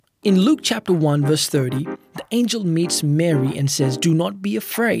In Luke chapter 1 verse 30, the angel meets Mary and says, "Do not be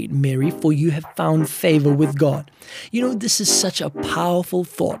afraid, Mary, for you have found favor with God." You know, this is such a powerful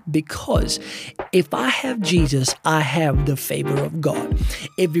thought because if I have Jesus, I have the favor of God.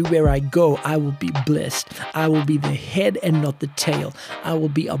 Everywhere I go, I will be blessed. I will be the head and not the tail. I will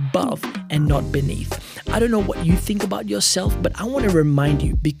be above and not beneath. I don't know what you think about yourself, but I want to remind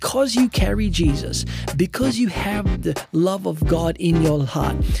you, because you carry Jesus, because you have the love of God in your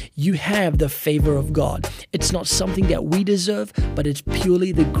heart, you have the favor of God. It's not something that we deserve, but it's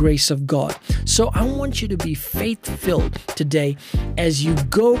purely the grace of God. So I want you to be faith-filled today as you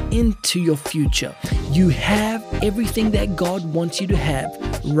go into your future. You have everything that God wants you to have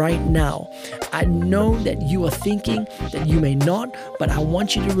right now. I know that you are thinking that you may not, but I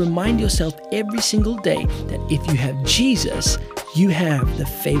want you to remind yourself every single day that if you have Jesus, you have the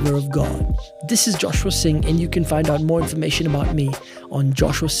favor of God. This is Joshua Singh, and you can find out more information about me on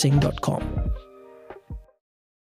joshuasingh.com.